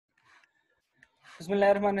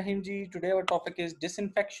बिस्मिल्लाहिर्रहमानिर्रहीम जी। Today our topic is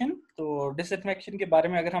disinfection. तो disinfection के बारे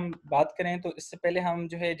में अगर हम बात करें तो इससे पहले हम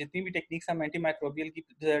जो है जितनी भी टेक्निक्स हम एंटी माइक्रोबियल की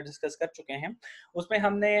डिस्कस कर चुके हैं, उसमें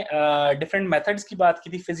हमने डिफरेंट मेथड्स की बात की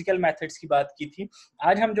थी, फिजिकल मेथड्स की बात की थी।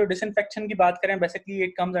 आज हम जो डिसइंफेक्शन की बात करें, basically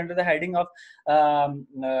it comes under the heading of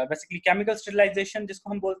basically chemical sterilization, जिसको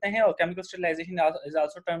हम बोलते हैं, और chemical sterilization is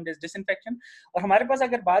also termed as disinfection. और हमारे पास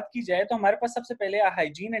अगर बात की जाए तो हमारे पास सबसे पहले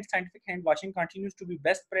hygiene and scientific hand washing continues to be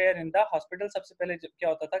best prayer in the hospital. सबसे पहले क्या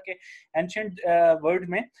होता था कि एंशिएंट वर्ल्ड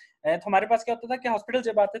में तो हमारे पास क्या होता था कि हॉस्पिटल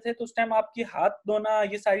जब आते थे तो उस टाइम आपकी हाथ धोना,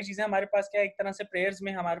 ये सारी चीजें हमारे पास क्या एक तरह से प्रेयर्स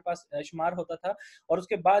में हमारे पास शुमार होता था, और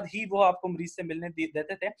उसके बाद ही वो आपको मरीज से मिलने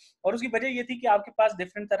देते थे। और उसकी वजह ये थी कि आपके पास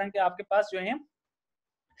डिफरेंट तरह के आपके पास जो है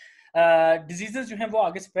डिजीजेस जो हैं वो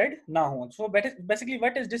आगे स्प्रेड ना हो। So basically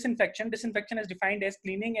what is disinfection? Disinfection is defined as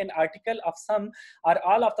cleaning an article of some और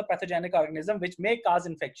all of the pathogenic organism which may cause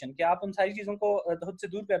infection. कि आप उन सारी चीजों को खुद से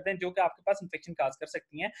दूर कर दें जो कि आपके पास इन्फेक्शन कॉज कर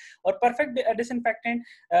सकती हैं। और perfect disinfectant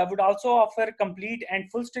would also offer complete and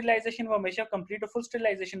full sterilisation. वो हमेशा कंप्लीट और फुल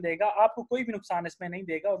स्टेरिलाइजेशन देगा, आपको कोई भी नुकसान इसमें नहीं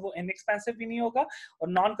देगा, और वो इनएक्सपेंसिव भी नहीं होगा और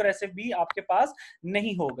नॉन कोरेसिव भी आपके पास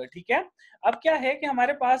नहीं होगा। ठीक है। अब क्या है कि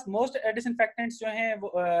हमारे पास मोस्ट डिसइंफेक्टेंट्स जो हैं वो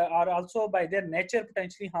are also by their nature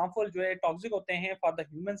potentially harmful, जो है टॉक्सिक होते हैं for the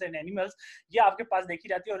humans and animals. ये आपके पास देखी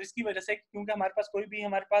जाती है, और इसकी वजह से क्योंकि हमारे पास कोई भी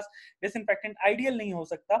हमारे पास डिसइंफेक्टेंट आइडियल नहीं हो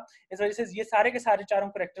सकता, इस वजह से ये सारे के सारे चारों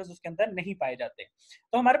कैरेक्टर्स उसके अंदर नहीं पाए जाते।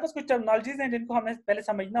 तो हमारे पास कुछ टर्मिनोलॉजीज हैं जिनको हमें पहले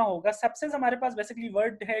समझना होगा। सेप्सिस हमारे पास बेसिकली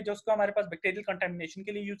वर्ड है जो उसको हमारे पास बैक्टीरियल कंटामिनेशन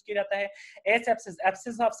के लिए यूज किया जाता है। Asepsis,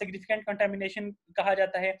 absence of significant contamination कहा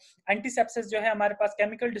जाता है। एंटीसेप्सिस जो है हमारे पास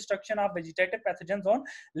chemical destruction of vegetative pathogens on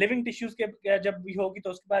living tissues के जब भी होगी तो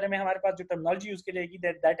उसके बारे में हमारे पास जो टर्मिनोलॉजी यूज की जाएगी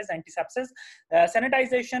that is antisepsis.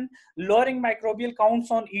 Sanitisation, lowering microbial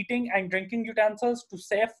counts on eating and drinking utensils to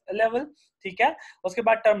safe level. ठीक है। उसके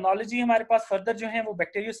बाद टर्मिनोलॉजी हमारे पास फर्दर जो है वो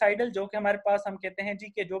बैक्टीरियोसाइडल, जो कि हमारे पास हम कहते हैं जी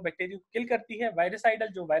कि जो बैक्टीरिया को किल करती है। वायरसाइडल,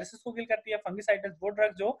 जो वायरसेस को किल करती है। फंगिसाइडल, वो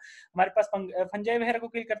ड्रग जो हमारे पास फंजाई वगैरह को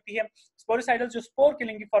किल करती है। स्पोरिसाइडल, जो स्पोर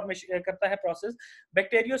किलिंग की फॉर्मेशन करता है प्रोसेस।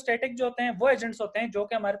 बैक्टीरियोस्टैटिक जो होते हैं वो एजेंट्स होते हैं जो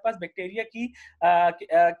कि हमारे पास बैक्टीरिया की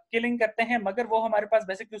किलिंग करते हैं, मगर वो हमारे पास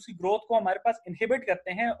बेसिकली उसकी ग्रोथ को हमारे पास इनहिबिट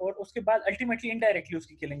करते हैं, और उसके बाद अल्टीमेटली इनडायरेक्टली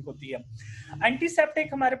उसकी किलिंग होती है।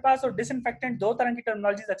 एंटीसेप्टिक हमारे पास और डिसइंफेक्टेंट दो तरह की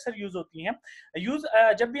टर्मिनोलॉजीज अक्सर यूज होती हैं। यूज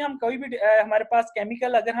जब भी हम कोई भी हमारे पास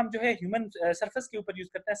केमिकल अगर हम जो है ह्यूमन सरफेस के ऊपर यूज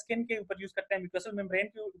करते हैं, स्किन के ऊपर यूज करते हैं, म्यूकोसल मेम्ब्रेन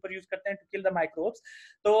के ऊपर यूज करते हैं टू किल द माइक्रोब्स,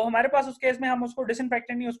 तो हमारे पास उस केस में हम उसको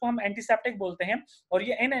डिसइंफेक्टेंट नहीं, उसको हम एंटीसेप्टिक बोलते हैं। और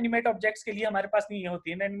ये इनएनिमेट ऑब्जेक्ट्स के लिए हमारे पास नहीं होती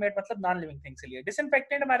है। इनएनिमेट मतलब नॉन लिविंग थिंग्स के लिए।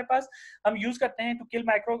 डिसइंफेक्टेंट हमारे पास हम यूज करते हैं to kill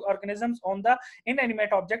micro organisms on the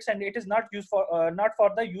inanimate objects, and it is not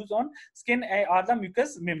for the use on skin और the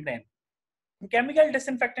mucus membrane. Chemical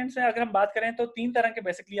disinfectants में अगर हम बात करें तो तीन तरह के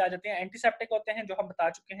बेसिकली आ जाते हैं। एंटीसेप्टिक होते हैं जो हम बता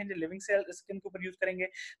चुके हैं, जो लिविंग सेल स्किन के ऊपर यूज करेंगे।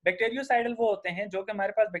 बैक्टीरियोसाइडल वो होते हैं जो कि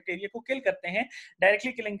हमारे पास बैक्टीरिया को किल करते हैं,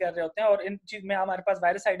 डायरेक्टली किलिंग कर रहे होते हैं। और इन चीज में हमारे पास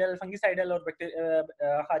वायरसाइडल, फंगिसाइडल और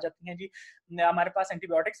आ जाती हैं जी, हमारे पास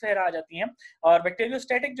एंटीबायोटिक्स वगैरह आ जाती हैं। और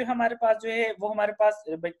बैक्टीरियोस्टैटिक जो हमारे पास जो है वो हमारे पास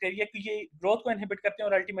बैक्टीरिया की ये ग्रोथ को इनहिबिट करते हैं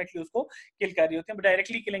और अल्टीमेटली उसको किल कर रही होती है,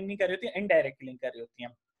 डायरेक्टली किलिंग नहीं कर रही होती, इनडायरेक्ट किलिंग कर रही होती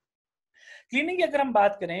है। क्लीनिंग की अगर हम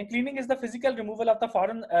बात करें, cleaning is the physical removal of the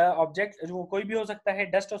foreign object. जो कोई भी हो सकता है,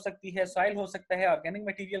 डस्ट हो सकती है, सॉइल हो सकता है, ऑर्गेनिक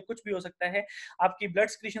मटेरियल कुछ भी हो सकता है, आपकी ब्लड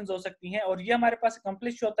सिक्रीशंस हो सकती हैं, और ये हमारे पास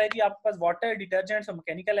अकम्प्लिश होता है जी आपके पास वाटर, डिटर्जेंट्स और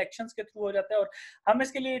मैकेनिकल एक्शंस के थ्रू हो जाता है। और हम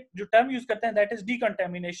इसके लिए जो टर्म यूज करते हैं दैट इज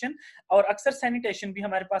डीकंटामिनेशन, और अक्सर सैनिटेशन भी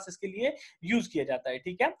हमारे पास इसके लिए यूज किया जाता है।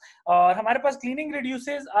 ठीक है। और हमारे पास क्लीनिंग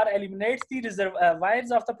रिड्यूसेस और eliminates the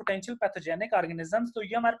reservoirs of the potential pathogenic organisms. तो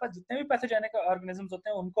ये हमारे पास जितने भी पैथोजेनिक ऑर्गेनिजम्स होते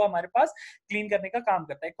हैं उनको हमारे पास क्लीन करने का काम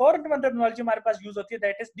करता है। और टर्मिनोलॉजी हमारे पास यूज होती है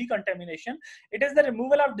that is decontamination. It is the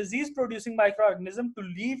removal of disease producing micro organism to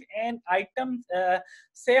leave an item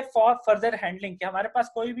safe for further handling. कि हमारे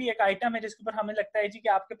पास कोई भी एक आइटम है जिसके ऊपर हमें लगता है जी कि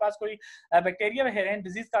आपके पास कोई बैक्टीरिया वगैरह हैं,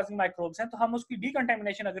 डिजीज काजिंग माइक्रोब्स हैं, तो हम उसकी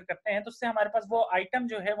डीकंटामिनेशन अगर करते हैं तो उससे हमारे पास वो आइटम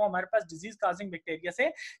जो है वो हमारे पास डिजीज काजिंग बैक्टीरिया से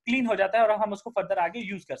क्लीन हो जाता है और हम उसको फर्दर आगे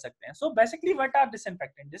यूज कर सकते हैं। So basically what are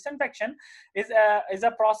disinfectant? Disinfection is a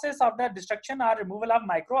process of the destruction or removal of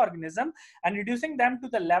microorganism and reducing them to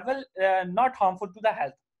the level not harmful to the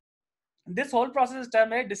health. This whole process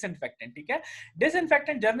term है disinfectant. ठीक है।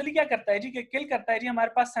 Disinfectant generally क्या करता है जी कि किल करता है जी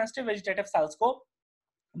हमारे पास सेंसिटिव वेजिटेटिव सेल्स को,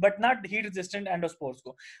 but not heat resistant endospores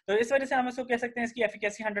को। तो इस वजह से हम इसको कह सकते हैं इसकी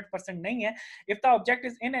एफिकेसी 100% नहीं है। If the object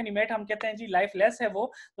is inanimate, हम कहते हैं जी लाइफ लेस है वो,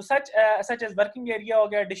 तो सच एज वर्किंग एरिया हो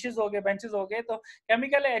गया, डिशेज हो गए, बेंचेस हो गए, तो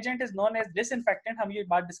chemical agent is known as disinfectant. हम ये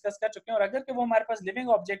बात डिस्कस कर चुके हैं। और अगर कि वो हमारे पास लिविंग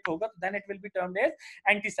ऑब्जेक्ट होगा तो then it will be termed as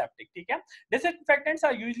antiseptic, ठीक है। Disinfectants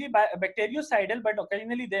are usually bacteriocidal but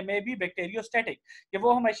occasionally they may be bacteriostatic, कि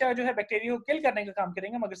वो हमेशा जो है बैक्टीरिया को किल करने का काम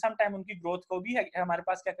करेंगे, मगर सम टाइम उनकी ग्रोथ को भी हमारे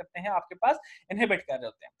पास क्या करते हैं, आपके पास इनहिबिट कर रहे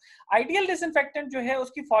होते हैं। आइडियल डिसइंफेक्टेंट जो है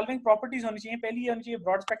उसकी फॉलोइंग प्रॉपर्टीज होनी चाहिए। पहली ये होनी चाहिए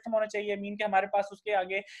ब्रॉड स्पेक्ट्रम होना चाहिए, मीन कि हमारे पास उसके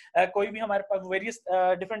आगे कोई भी हमारे पास various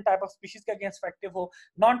different type of species के अगेंस्ट इफेक्टिव हो,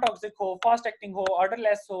 नॉन टॉक्सिक हो, फास्ट एक्टिंग हो,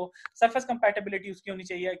 ऑर्डरलेस हो, सरफेस कंपैटिबिलिटी उसकी होनी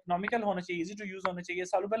चाहिए, इकोनॉमिकल होना चाहिए, इजी टू यूज होना चाहिए,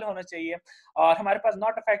 सॉल्युबल होना चाहिए, और हमारे पास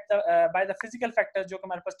not affect by the physical factors, जो कि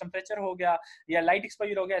हमारे पास टेम्परेचर हो गया या लाइट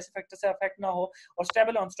एक्सपोजर हो गया, ऐसे फैक्टर से अफेक्ट ना हो, और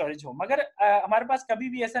स्टेबल ऑन स्टोरेज हो। मगर हमारे पास कभी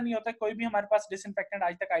भी ऐसा नहीं होता, कोई भी हमारे पास डिसइंफेक्टेंट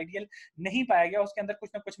आज तक आइडियल नहीं पाया गया, उसके अंदर कुछ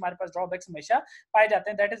ना कुछ हमारे पास ड्रॉबैक्स हमेशा पाए जाते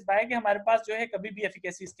हैं। दैट इज बाय कि हमारे पास जो है कभी भी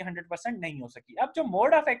एफिकेसी इसकी 100% नहीं हो सकी। अब जो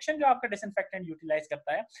मोड ऑफ एक्शन जो आपका डिसइंफेक्टेंट यूटिलाइज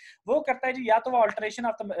करता है, वो करता है जी या तो वो alteration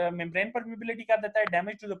of the membrane permeability कर देता है,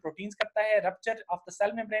 डैमेज टू द प्रोटीन्स करता है, rupture of the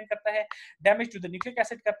cell membrane करता है, damage to the nucleic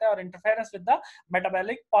acid करता है, और interference with the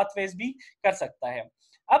metabolic pathways भी कर सकता है।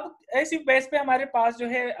 अब इसी बेस पे हमारे पास जो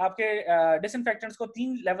है आपके डिसइंफेक्टेंट्स को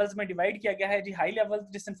 3 लेवल्स में डिवाइड किया गया है जी, high level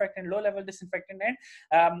disinfectant, low level disinfectant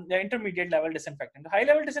and intermediate level disinfectant. High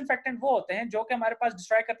level disinfectant वो होते हैं जो कि हमारे पास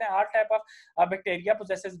डिस्ट्रॉय करते हैं all type of bacteria,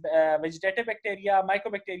 possesses vegetative bacteria,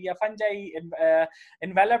 mycobacteria, fungi,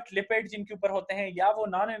 enveloped lipid जिनके ऊपर होते हैं, या वो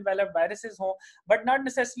नॉन इन्वेलप्ड वायरसेस हो, but not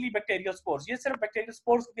necessarily bacterial spores. ये सिर्फ बैक्टीरियल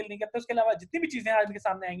स्पोर्स को किल नहीं करते, उसके अलावा जितनी भी चीजें आज के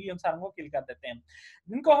सामने आएंगी उन सारों को किल कर देते हैं।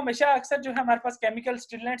 इनको हमेशा अक्सर जो है हमारे पास केमिकल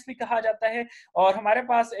स्टिमुलेंट्स भी कहा जाता है, और हमारे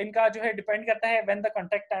पास इनका जो है डिपेंड करता है when the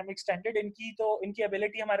contact time extended, इनकी तो इनकी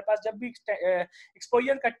एबिलिटी हमारे पास जब भी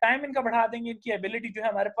एक्सपोजर का टाइम इनका बढ़ा देंगे, इनकी एबिलिटी जो है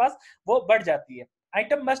हमारे पास वो बढ़ जाती है।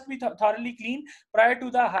 Item must be thoroughly clean prior to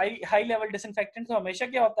the high level disinfectant. तो हमेशा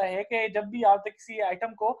क्या होता है कि जब भी आप किसी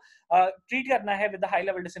आइटम को ट्रीट करना है विद हाई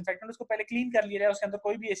लेवल डिसइंफेक्टेंट, उसको पहले क्लीन कर लिया जाए, उसके अंदर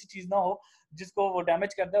कोई भी ऐसी चीज ना हो जिसको वो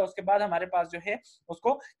डैमेज कर दे, उसके बाद हमारे पास जो है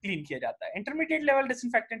उसको क्लीन किया जाता है। इंटरमीडिएट लेवल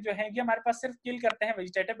डिसइंफेक्टेंट जो है ये हमारे पास सिर्फ किल करते हैं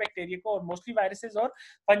वेजिटेटिव बैक्टीरिया को और मोस्टली वायरसेस और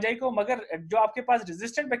फंजाई को, मगर जो आपके पास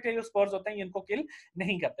रेजिस्टेंट बैक्टीरियल स्पोर्स होते हैं इनको किल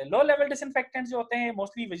नहीं करते। लो लेवल डिसइंफेक्टेंट जो होते हैं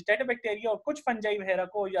मोस्टली वेजिटेटिव बैक्टीरिया और कुछ फंजाई वगैरह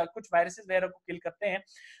को या कुछ वायरसेस वगैरह को किल करते हैं,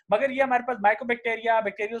 मगर ये हमारे पास माइक्रोबैक्टीरिया,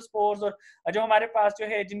 बैक्टीरियल स्पोर्स और जो हमारे पास जो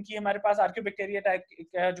है जिनकी हमारे पास आर्कियोबैक्टीरिया टाइप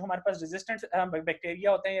जो हमारे पास रेजिस्टेंट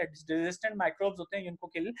बैक्टीरिया होते हैं या रेजिस्टेंट माइक्रोब्स होते हैं इनको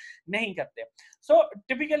किल नहीं करते। सो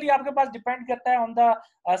टिपिकली आपके पास डिपेंड करता है on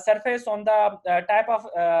the surface, on the type of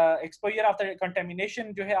exposure of the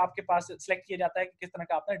contamination जो है आपके पास सिलेक्ट किया जाता है कि किस तरह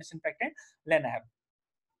का आपने डिसइंफेक्टेंट लेना है।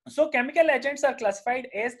 So chemical agents are classified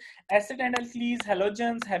as acid and alkalis,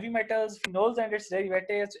 halogens, heavy metals, phenols and its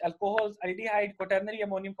derivatives, alcohols, aldehyde, quaternary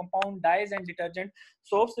ammonium compound, dyes and detergent,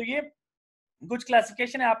 soaps. तो ये कुछ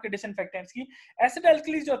क्लासिफिकेशन है आपके डिसइंफेक्टेंट्स की। एसिड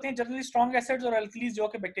अल्कलीज जो होती हैं जनरली स्ट्रॉन्ग एसिड्स और अल्कलीज जो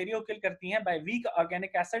कि बैक्टीरिया को किल करती हैं, बाय वीक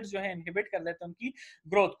ऑर्गेनिक एसिड्स जो है इनहिबिट कर देते हैं उनकी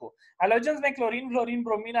ग्रोथ को। हैलोजेंस में क्लोरीन, फ्लोरीन,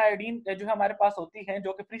 ब्रोमीन, आयोडीन जो है हमारे पास होती हैं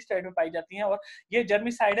जो कि फ्री स्टेट में पाई जाती हैं और ये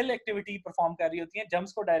जर्मिसाइडल एक्टिविटी परफॉर्म कर रही होती हैं,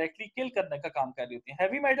 जर्म्स को डायरेक्टली किल करने का काम कर रही होती हैं।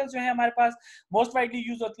 हैवी मेटल्स जो है हमारे पास मोस्ट वाइडली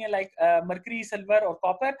यूज होती हैं लाइक मर्करी, सिल्वर और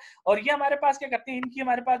कॉपर, और ये हमारे पास क्या करते हैं, इनकी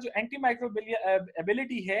हमारे पास जो एंटी माइक्रोबियल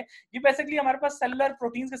एबिलिटी है ये बेसिकली हमारे पास सेलुलर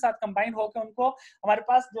प्रोटीन्स के साथ कंबाइन होकर उनको हमारे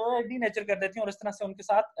पास जो है डीनेचर कर देती हैं, और इस तरह से उनके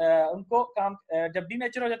साथ उनको काम जब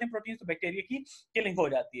डीनेचर हो जाते हैं प्रोटीन्स तो बैक्टीरिया की किलिंग हो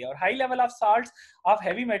जाती है। और high level of salts of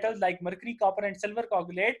heavy metals like mercury, copper and silver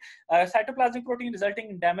coagulate cytoplasmic protein resulting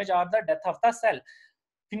in damage और the death of the cell.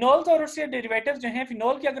 Phenols और उसके डेरिवेटिव्स जो हैं,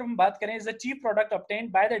 फिनोल की अगर हम बात करें is a cheap product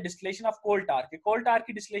obtained by the distillation of coal टार। के कोल टार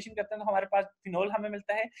की डिस्टिलेशन करते हैं तो हमारे पास फिनोल हमें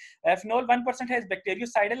मिलता है। फिनोल 1% है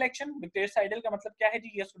बैक्टीरियोसाइडल एक्शन। बैक्टीरियोसाइडल का मतलब क्या है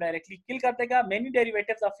जी, ये उसको डायरेक्टली किल कर देगा। Many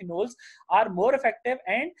derivatives of phenols are more effective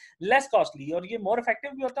and less costly, और ये मोर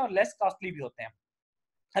इफेक्टिव भी होते हैं और लेस कॉस्टली भी होते हैं।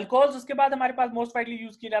 अल्कोहल्स उसके बाद हमारे पास मोस्ट वाइडली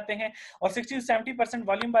यूज किए जाते हैं, और 60 to 70%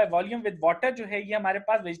 volume by volume with water जो है ये हमारे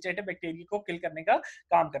पास वेजिटेटिव बैक्टीरिया को किल करने का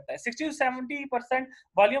काम करता है। 60 to 70%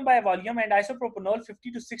 volume by volume and isopropanol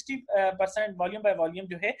 50 to 60% volume by volume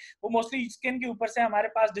जो है वो मोस्टली स्किन के ऊपर से हमारे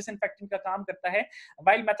पास डिसइंफेक्टिंग का काम करता है।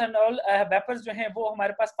 वाइल मेथनॉल वेपर्स जो है वो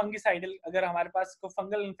हमारे पास फंगिसाइडल, अगर हमारे पास को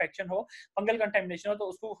फंगल इन्फेक्शन हो, फंगल कंटेमिनेशन हो तो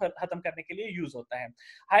उसको खत्म करने के लिए यूज होता है।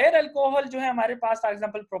 हायर अल्कोहल जो है हमारे पास फॉर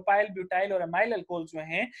एग्जांपल प्रोपाइल, ब्यूटाइल और एमाइल अल्कोहल जो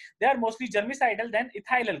है हैं they are mostly germicidal then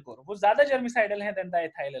ethyl alcohol, वो ज्यादा जर्मिसाइडल हैं देन द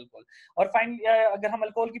इथाइल अल्कोहल। और फाइनली अगर हम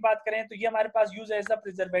अल्कोहल की बात करें तो ये हमारे पास use as a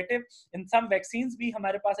preservative, in some vaccines भी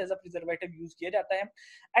हमारे पास एज अ प्रिजर्वेटिव यूज किया जाता है।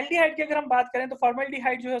 एल्डिहाइड की अगर हम बात करें तो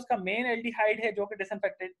फॉर्मल्डिहाइड जो है उसका मेन एल्डिहाइड है जो कि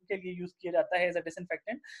डिसइंफेक्टेंट के लिए यूज किया जाता है एज अ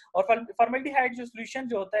डिसइंफेक्टेंट। और फॉर्मल्डिहाइड जो सोल्यूशन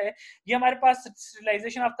जो होता है ये हमारे पास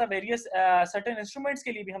sterilization of the various certain instruments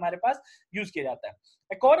के लिए भी हमारे पास यूज किया जाता है।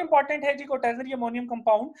 एक और इंपॉर्टेंट है जी quaternary ammonium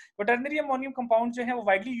compound. Quaternary ammonium compound जो है वो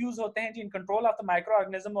वाइडली यूज होते हैं जी in control of the micro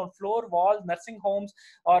organism on floor, wall, nursing homes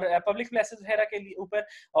और पब्लिक प्लेसेस वगैरह के लिए ऊपर।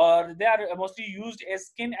 और they are mostly used as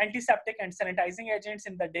skin antiseptic and sanitising agents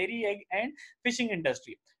in the dairy, egg and fishing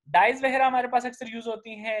industry. Dies वगैरह हमारे पास अक्सर use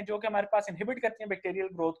होती हैं जो कि हमारे पास इनहिबिट करती हैं बैक्टीरियल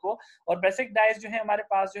ग्रोथ को। और बेसिक डाइज जो है हमारे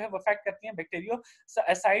पास जो है वो अफेक्ट करती हैं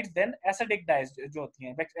बैक्टीरियोसाइड्स देन एसिडिक डाइज जो होती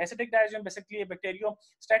हैं। एसिडिक डाइज जो बेसिकली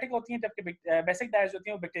बैक्टीरियोस्टैटिक होती हैं जबकि बेसिक डाइज होती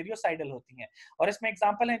हैं वो बैक्टीरियोसाइडल होती हैं। और इसमें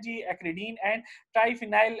एग्जांपल है जी एक्रिडीन एंड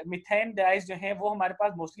ट्राइफिनाइल मीथेन डाइज जो है वो हमारे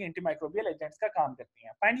पास मोस्टली एंटीमाइक्रोबियल एजेंट्स का काम करती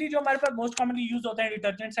हैं। फाइनली जो हमारे पास मोस्ट कॉमनली यूज होते हैं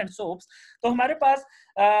डिटर्जेंट्स एंड सोप्स, तो हमारे पास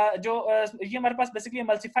ये हमारे पास बेसिकली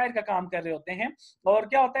एमल्सिफायर का काम कर रहे होते हैं। और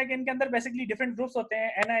क्या होता है कि इनके अंदर बेसिकली डिफरेंट ग्रुप्स होते हैं,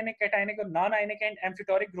 एनायनिक, कैटायनिक और नॉन आयनिक एंड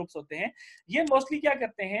एम्फिटोरिक ग्रुप्स होते हैं। ये मोस्टली क्या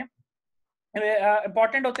करते हैं,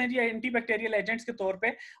 इंपॉर्टेंट होते हैं जी एंटीबैक्टीरियल एजेंट्स के तौर पे।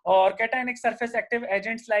 और cationic surface active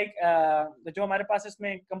agents like जो हमारे पास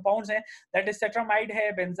इसमें कंपाउंड्स हैं दैट इज सेट्रामाइड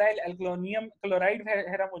है, बेंजाइल एल्कोनियम क्लोराइड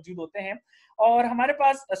वगैरह मौजूद होते हैं। और हमारे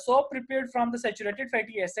पास soap prepared from the saturated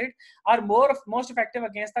fatty acid are most effective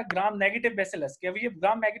against the gram negative bacillus के। ये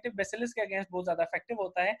ग्राम नेगेटिव बेसिलस के अगेंस्ट बहुत ज्यादा इफेक्टिव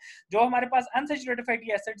होता है। जो हमारे पास अनसैचुरेटेड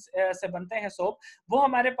फैटी एसिड्स से बनते हैं सोप, वो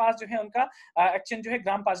हमारे पास जो है उनका एक्शन जो है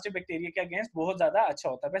ग्राम पॉजिटिव बैक्टीरिया के अगेंस्ट बहुत ज्यादा अच्छा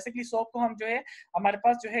होता है। बेसिकली सोप को हम जो है हमारे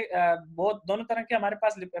पास जो है बहुत दोनों तरह के हमारे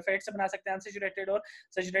पास फैट से बना सकते हैं, अनसैचुरेटेड और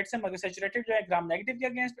सैचुरेटेड से। मगर सैचुरेटेड जो है ग्राम नेगेटिव के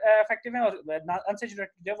अगेंस्ट इफेक्टिव है और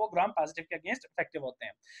अनसैचुरेटेड जो है वो ग्राम पॉजिटिव के अगेंस्ट इफेक्टिव होते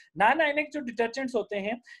हैं। नॉन आयनिक जो डिटर्जेंट्स होते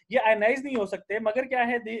हैं ये आयनाइज नहीं हो सकते, मगर क्या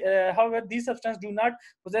है however these substance do not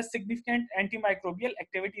possess significant antimicrobial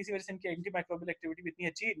activity, इसी वजह से इनकी एंटीमाइक्रोबियल एक्टिविटी भी इतनी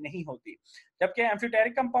अच्छी नहीं होती। जबकि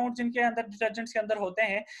एम्फिटेरिक कंपाउंड जिनके अंदर डिटर्जेंट्स के अंदर होते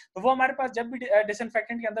हैं तो वो हमारे पास जब भी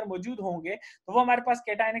डिसइंफेक्टेंट के अंदर मौजूद होंगे तो वो हमारे पास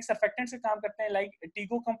कैटायनिक सरफेक्टेंट से काम करते हैं लाइक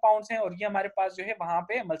टीगो कंपाउंड्स हैं, और ये हमारे पास जो है वहां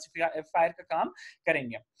पे एमल्सिफायर का काम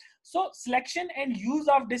करेंगे। So selection and use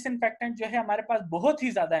of disinfectant जो है हमारे पास बहुत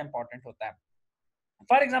ही ज्यादा इंपॉर्टेंट होता है।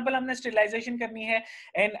 फॉर एग्जाम्पल हमने स्टेरिलाइजेशन करनी है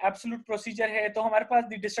एंड एब्सोल्यूट प्रोसीजर है, तो हमारे पास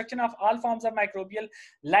the destruction of all forms of microbial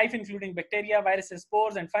life including bacteria, viruses,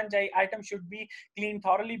 spores and fungi item should be clean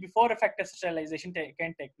thoroughly before effective sterilisation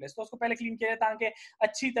can take place. तो उसको पहले clean किया जाए ताकि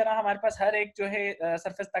अच्छी तरह हमारे पास हर एक जो है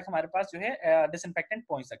सरफेस तक हमारे पास जो है डिसइंफेक्टेंट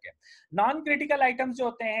पहुंच सके। नॉन क्रिटिकल आइटम्स जो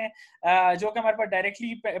होते हैं जो कि हमारे पास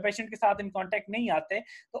डायरेक्टली पेशेंट के साथ इन कॉन्टेक्ट नहीं आते,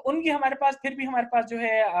 तो उनकी हमारे पास फिर भी हमारे पास जो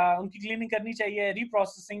है उनकी क्लीनिंग करनी चाहिए।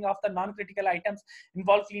 Reprocessing of the non critical items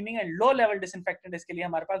involve cleaning and low level disinfectant इसके लिए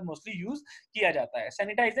हमारे पास मोस्टली यूज किया जाता है।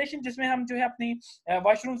 सैनिटाइजेशन जिसमें हम जो है अपनी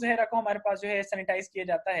वॉशरूम्स वगैरह को हमारे पास जो है सैनिटाइज किया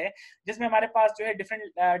जाता है, जिसमें हमारे पास जो है डिफरेंट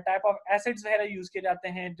टाइप ऑफ एसिड्स वगैरह यूज किए जाते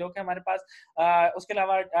हैं जो कि हमारे पास उसके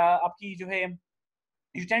अलावा आपकी जो है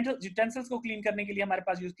यूटेंसिल्स को क्लीन करने के लिए हमारे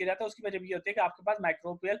पास यूज किया जाता है। उसकी वजह ये होती है कि आपके पास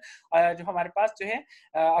माइक्रोबियल जो हमारे पास जो है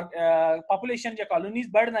पॉपुलेशन या कॉलोनीज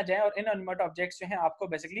बढ़ ना जाए और इनएनिमेट ऑब्जेक्ट्स जो हैं आपको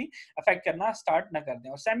बेसिकली अफेक्ट करना स्टार्ट ना कर दें।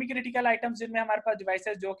 और सेमी क्रिटिकल आइटम्स जिनमें हमारे पास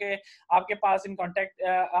डिवाइसेस जो कि आपके पास इन कॉन्टेक्ट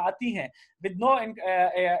आती हैं विद नो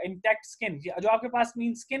इंटैक्ट स्किन, जो आपके पास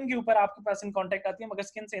मीन स्किन के ऊपर आपके पास इन कॉन्टेक्ट आती है मगर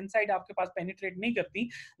स्किन से इनसाइड आपके पास पेनिट्रेट नहीं करती।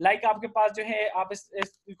 लाइक आपके पास जो है आप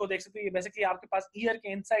इसको देख सकते हैं, बेसिकली आपके पास ईयर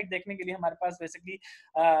के इनसाइड देखने के लिए हमारे पास बेसिकली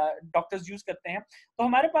डॉक्टर्स यूज करते हैं। तो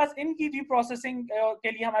हमारे पास इनकी रीप्रोसेसिंग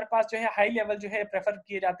के लिए हमारे पास जो है हाई लेवल जो है प्रेफर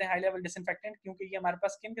किए जाते हैं, हाई लेवल डिसइंफेक्टेंट, क्योंकि ये हमारे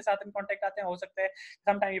पास स्किन के साथ इन कांटेक्ट आते हैं, हो सकता है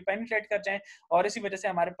सम टाइम ये पेनिट्रेट कर जाएं और इसी वजह से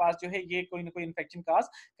हमारे पास जो है ये कोई ना कोई इन्फेक्शन काज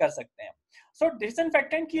कर सकते हैं। सो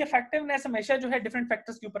डिसइंफेक्टेंट की इफेक्टिवनेस हमेशा जो है डिफरेंट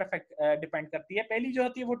फैक्टर्स के ऊपर डिपेंड करती है। पहली जो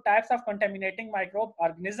होती है वो types of contaminating microbe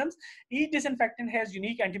organisms. Each disinfectant has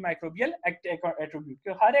unique antimicrobial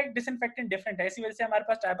attribute. हर एक डिसइंफेक्टेंट डिफरेंट है, इसी वजह से हमारे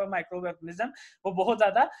पास टाइप ऑफ माइक्रोब ऑर्गेनिज्म वो बहुत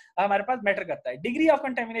ज्यादा हमारे पास मैटर करता है। डिग्री ऑफ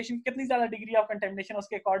कंटेमिनेशन, कितनी ज्यादा डिग्री ऑफ कंटेमिनेशन,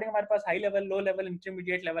 उसके अकॉर्डिंग हमारे पास high level, low level,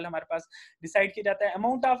 intermediate level हमारे पास डिसाइड किया जाता है।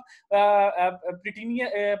 Amount of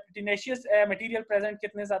proteinaceous material present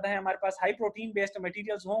कितने ज्यादा है हमारे पास, हाई प्रोटीन बेस्ड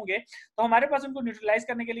मटेरियल्स होंगे तो हमारे पास उनको न्यूट्रलाइज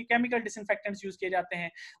करने के लिए केमिकल डिसइंफेक्टेंट्स यूज किए जाते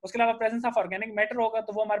हैं। उसके अलावा प्रेजेंस ऑफ ऑर्गेनिक मैटर होगा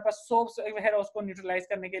तो वो हमारे पास सोप्स वगैरह उसको न्यूट्रलाइज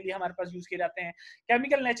करने के लिए हमारे पास यूज किए जाते हैं।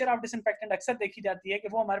 केमिकल नेचर ऑफ डिसइंफेक्टेंट अक्सर देखी जाती है कि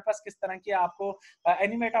वो हमारे पास किस तरह की आपको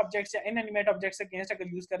एनिमेट ऑब्जेक्ट्स या इनएनिमेट ऑब्जेक्ट्स अगेंस्ट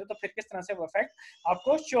अगर यूज करें तो फिर किस तरह से वो इफेक्ट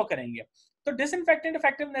आपको शो करेंगे। तो disinfectant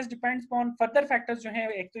effectiveness depends on further factors जो हैं,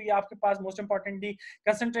 एक तो ये आपके पास मोस्ट इंपॉर्टेंटली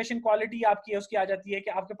कंसंट्रेशन क्वालिटी आपकी उसकी आ जाती है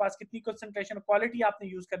कि आपके पास कितनी कंसंट्रेशन क्वालिटी आपने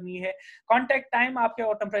यूज करनी है, कांटेक्ट टाइम आपके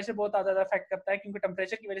और टेम्परेचर बहुत ज्यादा इफेक्ट करता है, क्योंकि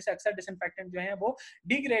टेम्परेचर की वजह से अक्सर डिसइंफेक्टेंट जो है वो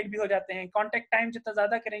डिग्रेड भी हो जाते हैं। कांटेक्ट टाइम जितना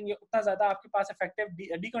ज्यादा करेंगे उतना ज्यादा आपके पास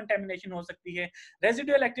इफेक्टिव डिकंटेमिनेशन हो सकती है।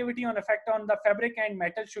 Residual activity on effect on the fabric and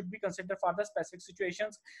metal should be consider for the specific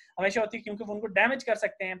situations, हमेशा होती है क्योंकि वो उनको डैमेज कर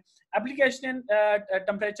सकते हैं। एप्लीकेशन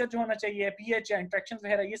टेम्परेचर जो होना चाहिए, पीएच, इंट्रैक्शन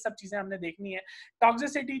वगैरह, ये सब चीजें हमने देखनी है।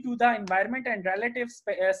 Toxicity to the environment and relative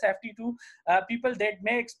safety to people that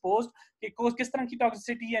may exposed, कि किस तरह की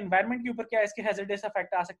टॉक्सिसिटी है, एनवायरनमेंट के ऊपर क्या इसके हैजर्डस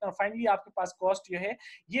इफेक्ट आ सकते हैं। और फाइनली आपके पास कॉस्ट जो है,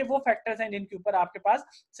 ये वो फैक्टर्स हैं जिनके ऊपर आपके पास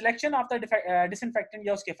सिलेक्शन ऑफ द डिसइंफेक्टेंट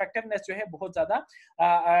या उसकी इफेक्टिवनेस जो है बहुत ज्यादा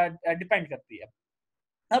डिपेंड करती है।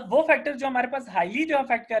 अब वो फैक्टर जो हमारे पास हाईली जो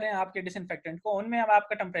अफेक्ट कर रहे हैं आपके डिसइंफेक्टेंट को, उनमें अब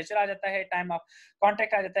आपका टेम्परेचर आ जाता है, टाइम ऑफ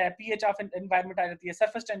कांटेक्ट आ जाता है, पीएच ऑफ एनवायरनमेंट आ जाती है,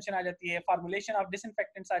 सरफेस टेंशन आ जाती है, फॉर्मुलेशन ऑफ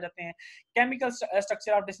डिसइंफेक्टेंट्स आ जाते हैं, केमिकल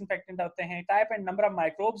स्ट्रक्चर ऑफ डिसइंफेक्टेंट होते हैं, type and number of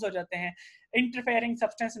microbes हो जाते हैं, interfering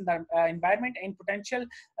substance in the environment and potential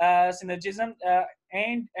synergism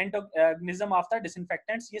and antagonism of the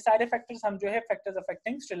disinfectants. ये सारे फैक्टर्स हम जो है फैक्टर्स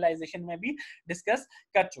अफेक्टिंग स्टरलाइजेशन में भी डिस्कस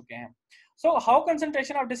कर चुके हैं। So how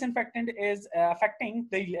concentration of disinfectant is affecting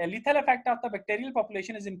the lethal effect of the bacterial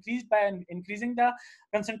population is increased by increasing the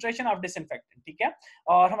concentration of disinfectant, ठीक है।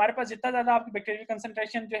 और हमारे पास जितना ज्यादा आपकी बैक्टीरियल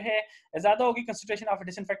कंसंट्रेशन जो है ज्यादा होगी, कंसंट्रेशन ऑफ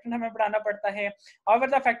डिसइंफेक्टेंट हमें बढ़ाना पड़ता है। However,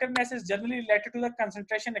 the effectiveness is generally related to the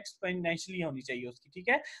concentration exponentially होनी चाहिए उसकी, ठीक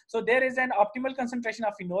है। So there is an optimal concentration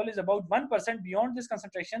of phenol is about 1%. Beyond this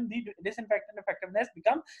concentration, the disinfectant effectiveness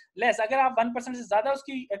become less. अगर आप 1% से ज्यादा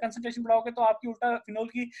उसकी कंसंट्रेशन बढ़ाओगे तो आपकी उल्टा फिनोल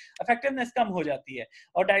की इफेक्टिवनेस कम हो जाती है।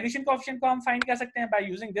 और डाइल्यूशन कोएफिशिएंट को हम फाइंड कर सकते हैं बाय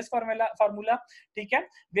यूजिंग दिस फार्मूला, ठीक है,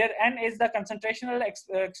 where n is the concentrational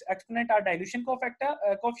exponent or dilution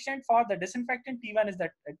coefficient for the disinfectant, T1 is the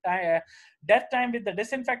death time with the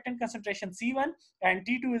disinfectant concentration C1 and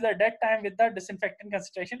T2 is the death time with the disinfectant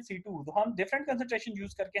concentration C2। तो हम different concentration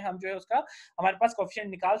use करके हम जो है उसका हमारे पास coefficient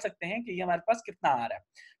निकाल सकते हैं कि ये हमारे पास कितना आ रहा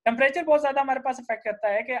है। टेम्परेचर बहुत ज्यादा हमारे पास इफेक्ट करता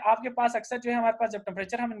है कि आपके पास अक्सर जो है हमारे पास जब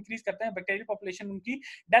टेम्परेचर हम इंक्रीज करते हैं, बैक्टीरियल पॉपुलेशन उनकी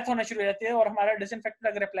डेथ होना शुरू हो जाती है और हमारा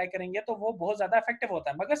डिसइंफेक्टेंट अगर अप्लाई करेंगे तो वो बहुत ज्यादा इफेक्टिव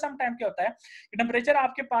होता है। मगर सम टाइम क्या होता है कि टेम्परेचर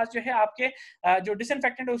आपके पास जो है आपके जो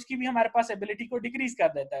डिसइंफेक्टेंट है उसकी भी हमारे पास एबिलिटी को डिक्रीज कर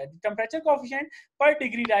देता है। टेम्परेचर कोएफिशिएंट पर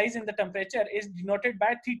degree rise in the temperature is denoted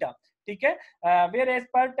by theta, ठीक है, where as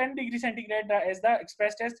per 10 degree centigrade is the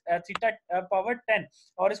expressed as theta power 10,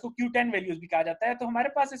 और इसको Q10 वैल्यूज भी कहा जाता है। तो हमारे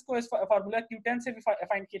पास इसको इस फार्मूला Q10 से भी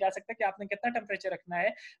फाइंड किया जा सकता है कि आपने कितना टेम्परेचर रखना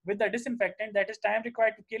है with the disinfectant, that is time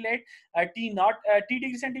required to kill it T not T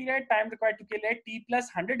degree centigrade, time required to kill it T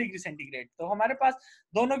plus 100 degree centigrade. तो हमारे पास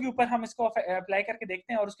दोनों के ऊपर हम इसको अप्लाई करके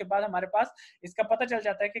देखते हैं और उसके बाद हमारे पास इसका पता चल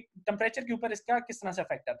जाता है कि टेम्परेचर के ऊपर इसका किस तरह से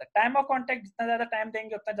इफेक्ट आता है। टाइम ऑफ कॉन्टेक्ट जितना ज्यादा टाइम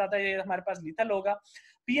देंगे उतना ज्यादा ये हमारे पास लीथल होगा।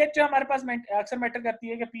 पीएच जो हमारे पास अक्सर मैटर करती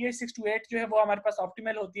है कि पीएच 6 to 8 जो है वो हमारे पास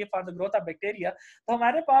ऑप्टिमल होती है for the growth of bacteria. तो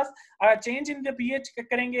हमारे पास चेंज इन द पीएच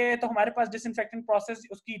करेंगे तो हमारे पास डिसइंफेक्टेंट प्रोसेस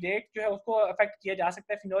उसकी रेट जो है उसको अफेक्ट किया जा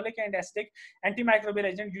सकता है। Phenolic and acidic antimicrobial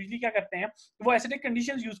agent usually क्या करते हैं, वो एसिडिक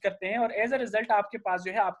कंडीशंस यूज करते हैं और एज अ रिजल्ट आपके पास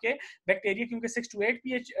जो है आपके बैक्टीरिया क्योंकि 6 to 8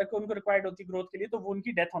 पीएच उनको रिक्वायर्ड होती है ग्रोथ के लिए, तो वो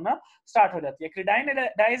उनकी डेथ होना स्टार्ट हो जाती है। क्रिडाइन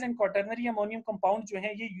dies and quaternary ammonium compound जो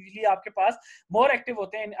है ये यूजुअली आपके पास मोर एक्टिव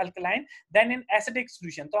होते हैं in alkaline then in acidic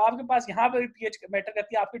solution. तो आपके पास यहाँ पर पीएच मैटर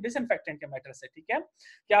करती है आपके डिसइंफेक्टेंट के मैटर से, ठीक है,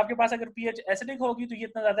 कि आपके पास अगर पीएच एसिडिक होगी तो ये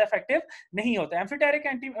इतना ज्यादा इफेक्टिव नहीं होता है। एम्फीटेरिक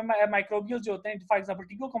एंटी माइक्रोबियल जो होते हैं, फॉर एग्जांपल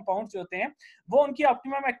टीको कंपाउंड्स जो होते हैं, वो उनकी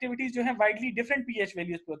ऑप्टिमम एक्टिविटीज जो है वाइडली डिफरेंट पीएच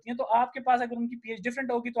वैल्यूज पे होती हैं। तो आपके पास अगर उनकी पीएच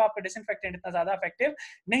डिफरेंट होगी तो आपका डिसइंफेक्टेंट इतना ज्यादा इफेक्टिव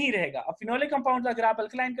नहीं रहेगा। अब फिनोलिक कंपाउंड्स अगर आप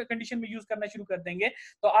अल्कलाइन कंडीशन में यूज करना शुरू कर देंगे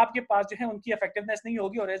तो आपके पास जो है उनकी इफेक्टिवनेस नहीं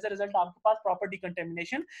होगी और एज अ रिजल्ट आपके पास प्रॉपर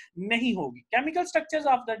डिकंटेमिनेशन नहीं होगी। Chemical structures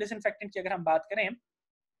of the disinfectant की अगर हम बात करें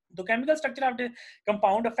तो chemical structure of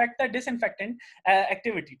compound affect the disinfectant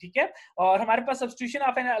activity, ठीक है। और हमारे पास substitution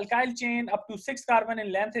of N alkyl chain up to 6 carbon in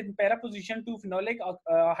length in para position to phenolic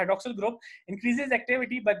hydroxyl group increases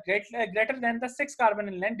activity but greater than the 6 carbon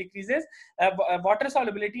in length decreases water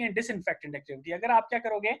solubility and disinfectant activity. अगर आप क्या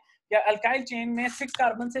करोगे या alkyl chain में 6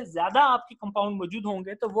 carbon से ज्यादा आपके compound मौजूद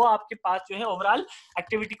होंगे तो वो आपके पास जो है ओवरऑल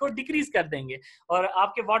एक्टिविटी को डिक्रीज कर देंगे और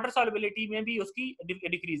आपके वाटर सॉल्युबिलिटी में भी उसकी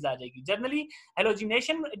डिक्रीज आ जाएगी। जनरली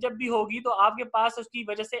हेलोजिनेशन जब भी होगी तो आपके पास उसकी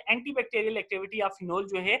वजह से एंटीबैक्टीरियल एक्टिविटी ऑफ फिनोल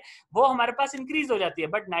जो है वो हमारे पास इंक्रीज हो जाती है,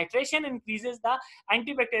 but nitration increases the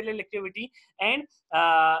antibacterial activity and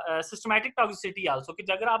systematic toxicity also, कि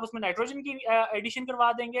अगर आप उसमें नाइट्रोजन की एडिशन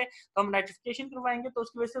करवा देंगे तो हम नाइट्रिफिकेशन करवाएंगे तो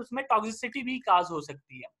उसकी वजह से उसमें टॉक्सिसिटी भी काज हो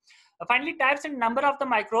सकती है। Finally types and number of the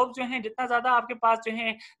microbes जो हैं, जितना ज्यादा आपके पास जो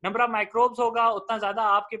है नंबर ऑफ माइक्रोब्स होगा उतना ज्यादा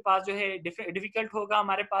आपके पास जो है डिफिकल्ट होगा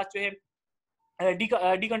हमारे पास जो है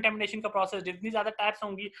डिकंटेमिनेशन का प्रोसेस, जितनी ज्यादा टाइप्स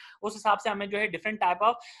होंगी उस हिसाब से हमें जो है different type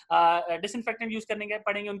of disinfectant use करने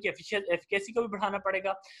पड़ेंगे, उनकी एफिशिएंसी को भी बढ़ाना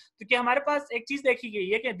पड़ेगा। तो क्या हमारे पास एक चीज देखी गई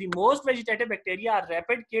है कि the most vegetative bacteria are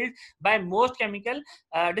rapid killed by most chemical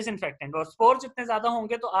disinfectant, और स्पोर जितने ज्यादा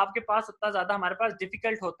होंगे तो आपके पास उतना ज्यादा हमारे पास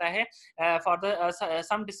डिफिकल्ट होता है for the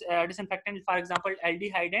some disinfectant, for example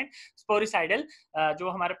aldehyde and स्पोरिसाइडल जो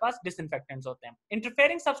हमारे पास डिसइंफेक्टेंट्स होते हैं।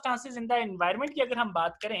 Interfering substances in the environment की अगर हम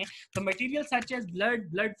बात करें तो material such as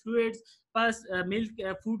blood fluids, pus, milk,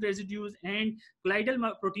 food residues and colloidal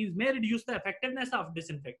proteins may reduce the effectiveness of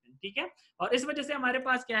disinfectant, ठीक है। और इस वजह से हमारे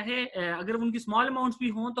पास क्या है, अगर उनकी स्मॉल अमाउंट्स भी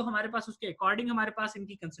हों तो हमारे पास उसके अकॉर्डिंग हमारे पास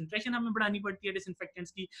इनकी कंसंट्रेशन हमें बढ़ानी पड़ती है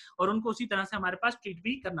डिसइंफेक्टेंट्स की, और उनको उसी तरह से हमारे पास ट्रीट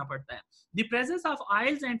भी करना पड़ता है। The presence of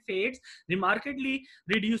oils and fates remarkably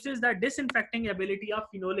reduces the disinfecting ability of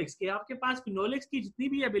phenolics, के आपके पास फिनोलिक्स की जितनी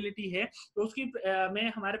भी एबिलिटी है तो उसकी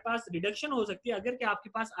में हमारे पास रिडक्शन हो सकती है अगर कि आपके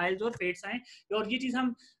पास ऑयल्स और फेट्स आए। और ये चीज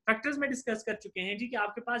हम फैक्टर्स में डिस्कस कर चुके हैं जी कि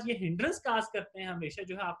आपके पास ये हिंड्रेंस काज करते हैं हमेशा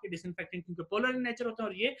जो है आपके डिसइंफेक्टेंट, क्योंकि पोलर इन नेचर होते हैं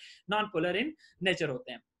और ये नॉन पोलर इन नेचर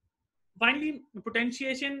होते हैं। Finally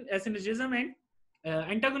potentiation, synergism and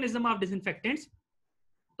antagonism of disinfectants.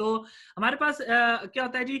 तो हमारे पास क्या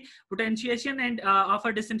होता है जी, potentiation end of a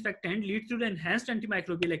disinfectant leads to the enhanced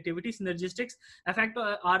antimicrobial activity. सिनर्जिस्टिक्स effect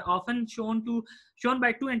are often shown by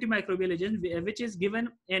two antimicrobial agents which is given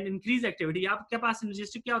an increased activity। आपके पास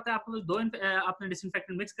synergistic क्या होता है, आप दो अपने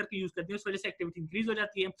disinfectant mix करके यूज करते हैं, उस वजह से एक्टिविटी इंक्रीज हो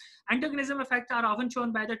जाती है। Antagonism effects are often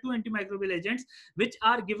shown by the two antimicrobial agents which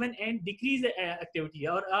are given and decrease activity।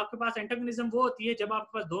 और आपके पास antagonism वो होती है जब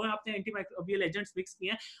आपके पास दो आपने antimicrobial agents mix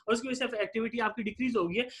किए हैं और उसकी वजह से एक्टिविटी आपकी डिक्रीज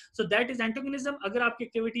होगी है, सो दैट इज एंटागोनिज्म। अगर आपकी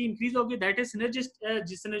एक्टिविटी इंक्रीज होगी दैट इज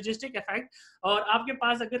सिनर्जिस्टिक इफेक्ट। और आपके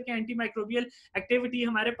पास अगर के एंटीमाइक्रोबियल एक्टिविटी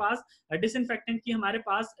हमारे पास डिसइंफेक्टेंट की हमारे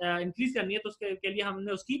पास इंक्रीज करनी है तो उसके लिए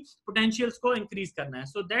हमने उसकी पोटेंशियल्स को इंक्रीज करना है।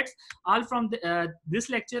 So that's all from this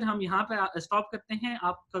lecture. हम यहाँ पे स्टॉप करते हैं,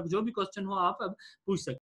 आपका जो भी क्वेश्चन हो आप अब पूछ सकते हैं।